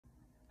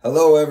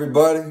Hello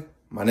everybody,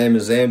 my name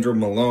is Andrew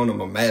Malone.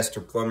 I'm a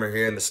master plumber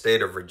here in the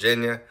state of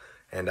Virginia,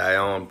 and I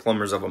own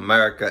Plumbers of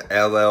America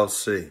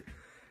LLC.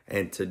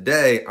 And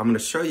today I'm going to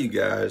show you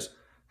guys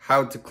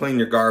how to clean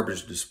your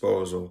garbage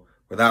disposal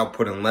without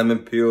putting lemon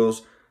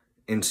peels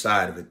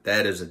inside of it.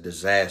 That is a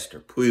disaster.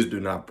 Please do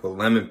not put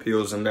lemon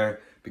peels in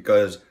there,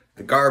 because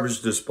the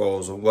garbage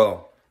disposal,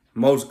 well,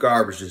 most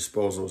garbage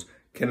disposals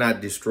cannot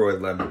destroy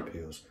lemon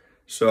peels.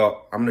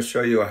 So I'm going to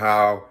show you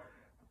how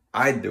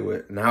I do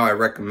it and how I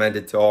recommend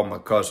it to all my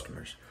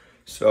customers.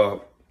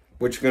 So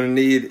what you're going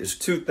to need is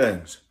two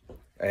things,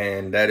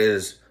 and that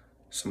is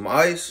some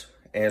ice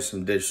and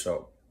some dish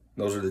soap.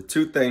 Those are the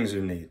two things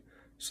you need.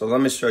 So let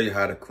me show you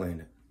how to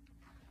clean it.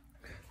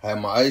 I have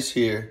my ice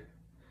here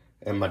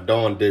and my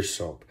Dawn dish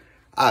soap.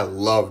 I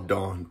love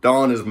Dawn.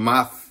 Dawn is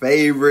my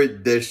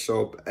favorite dish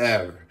soap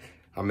ever.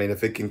 I mean,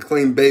 if it can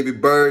clean baby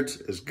birds,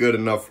 it's good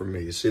enough for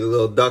me. You see the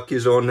little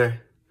duckies on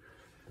there?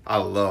 I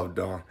love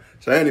Dawn.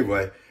 So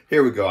anyway,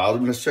 here we go. I'm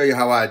going to show you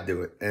how I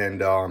do it. And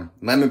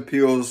lemon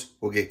peels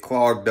will get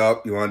clogged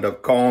up. You'll end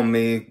up calling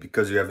me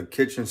because you have a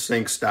kitchen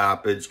sink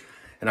stoppage.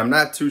 And I'm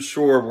not too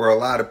sure where a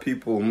lot of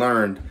people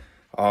learned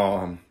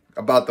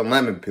about the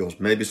lemon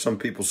peels. Maybe some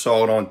people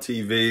saw it on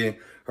TV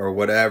or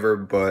whatever,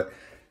 but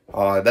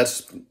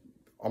that's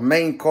a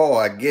main call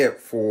I get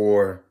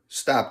for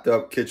stopped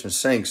up kitchen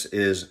sinks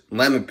is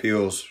lemon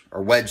peels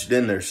are wedged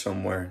in there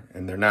somewhere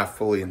and they're not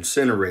fully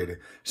incinerated.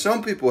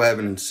 Some people have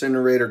an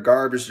incinerator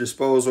garbage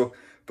disposal,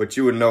 but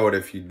you would know it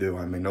if you do.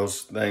 I mean,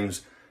 those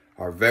things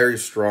are very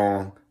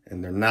strong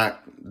and they're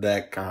not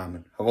that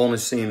common. I've only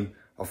seen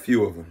a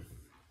few of them.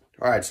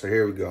 All right, so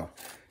here we go.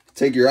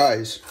 Take your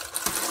ice,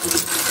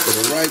 put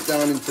it right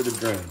down into the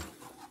drain.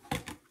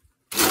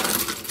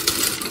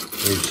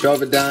 And you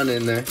shove it down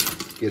in there,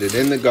 get it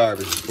in the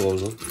garbage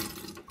disposal.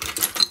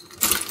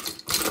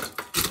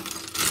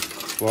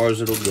 As far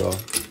as it'll go.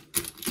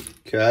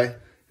 Okay,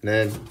 and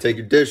then take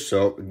your dish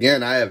soap.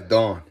 Again, I have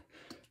Dawn.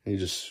 And you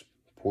just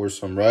pour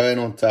some right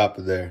on top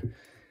of there.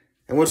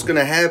 And what's going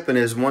to happen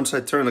is once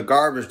I turn the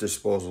garbage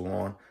disposal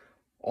on,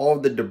 all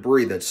the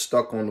debris that's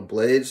stuck on the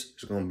blades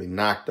is going to be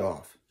knocked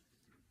off.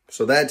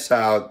 So that's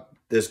how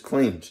this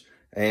cleans.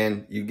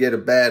 And you get a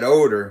bad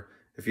odor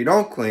if you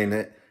don't clean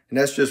it, and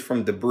that's just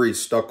from debris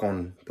stuck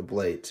on the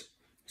blades.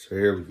 So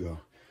here we go.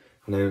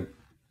 And then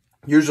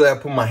usually I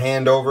put my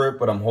hand over it,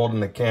 but I'm holding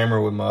the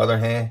camera with my other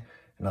hand,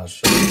 and I'll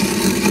show you.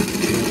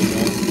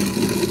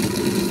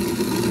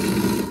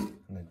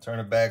 And then turn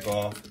it back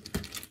off,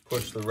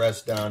 push the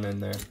rest down in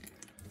there.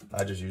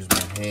 I just use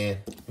my hand.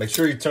 Make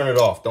sure you turn it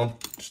off. Don't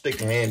stick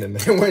your hand in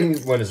there when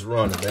it's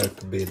running. That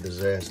could be a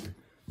disaster.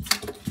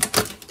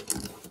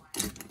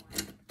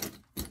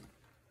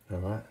 All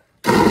right.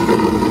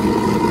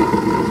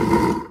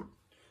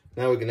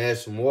 Now we can add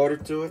some water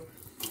to it.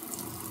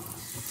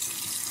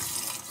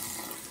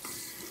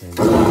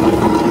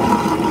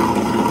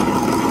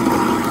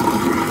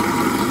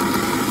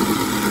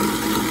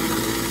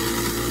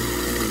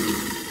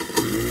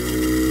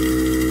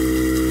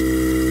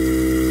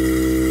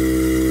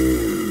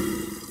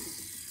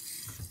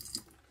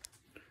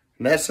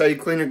 And that's how you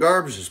clean a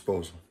garbage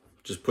disposal.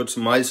 Just put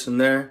some ice in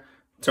there,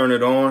 turn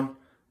it on,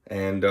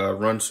 and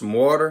run some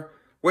water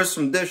with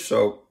some dish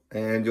soap,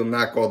 and you'll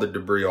knock all the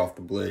debris off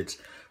the blades.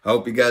 I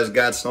hope you guys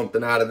got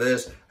something out of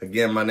this.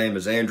 Again, my name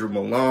is Andrew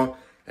Malone,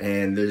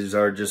 and these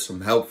are just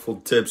some helpful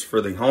tips for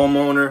the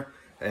homeowner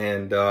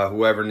and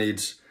whoever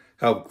needs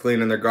help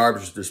cleaning their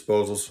garbage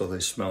disposal so they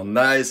smell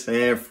nice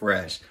and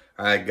fresh.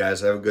 All right, guys,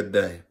 have a good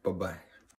day. Bye-bye.